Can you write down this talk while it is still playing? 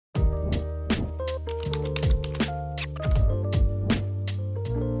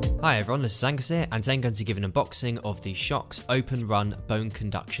Hi everyone, this is Angus here, and today I'm going to give an unboxing of the Shokz OpenRun Bone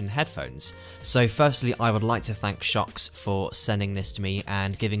Conduction headphones. So firstly, I would like to thank Shokz for sending this to me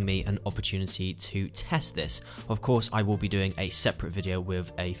and giving me an opportunity to test this. Of course, I will be doing a separate video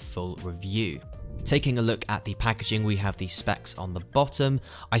with a full review. Taking a look at the packaging, we have the specs on the bottom.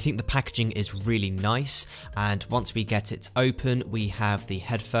 I think the packaging is really nice, and once we get it open, we have the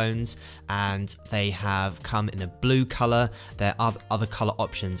headphones, and they have come in a blue color. There are other color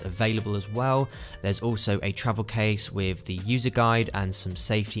options available as well. There's also a travel case with the user guide and some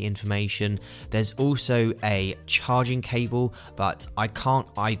safety information. There's also a charging cable, but I can't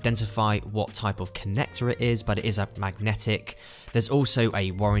identify what type of connector it is, but it is a magnetic. There's also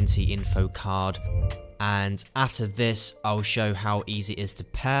a warranty info card. And after this, I'll show how easy it is to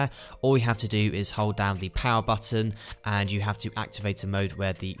pair. All you have to do is hold down the power button, and you have to activate a mode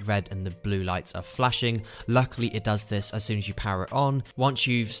where the red and the blue lights are flashing. Luckily, it does this as soon as you power it on. Once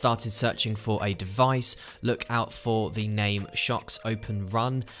you've started searching for a device, look out for the name Shokz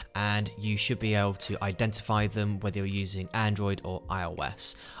OpenRun, and you should be able to identify them whether you're using Android or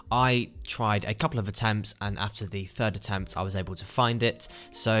iOS. I tried a couple of attempts, and after the third attempt, I was able to find it.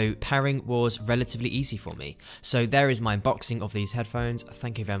 So pairing was relatively easy for me. So there is my unboxing of these headphones.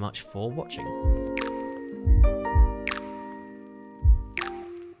 Thank you very much for watching.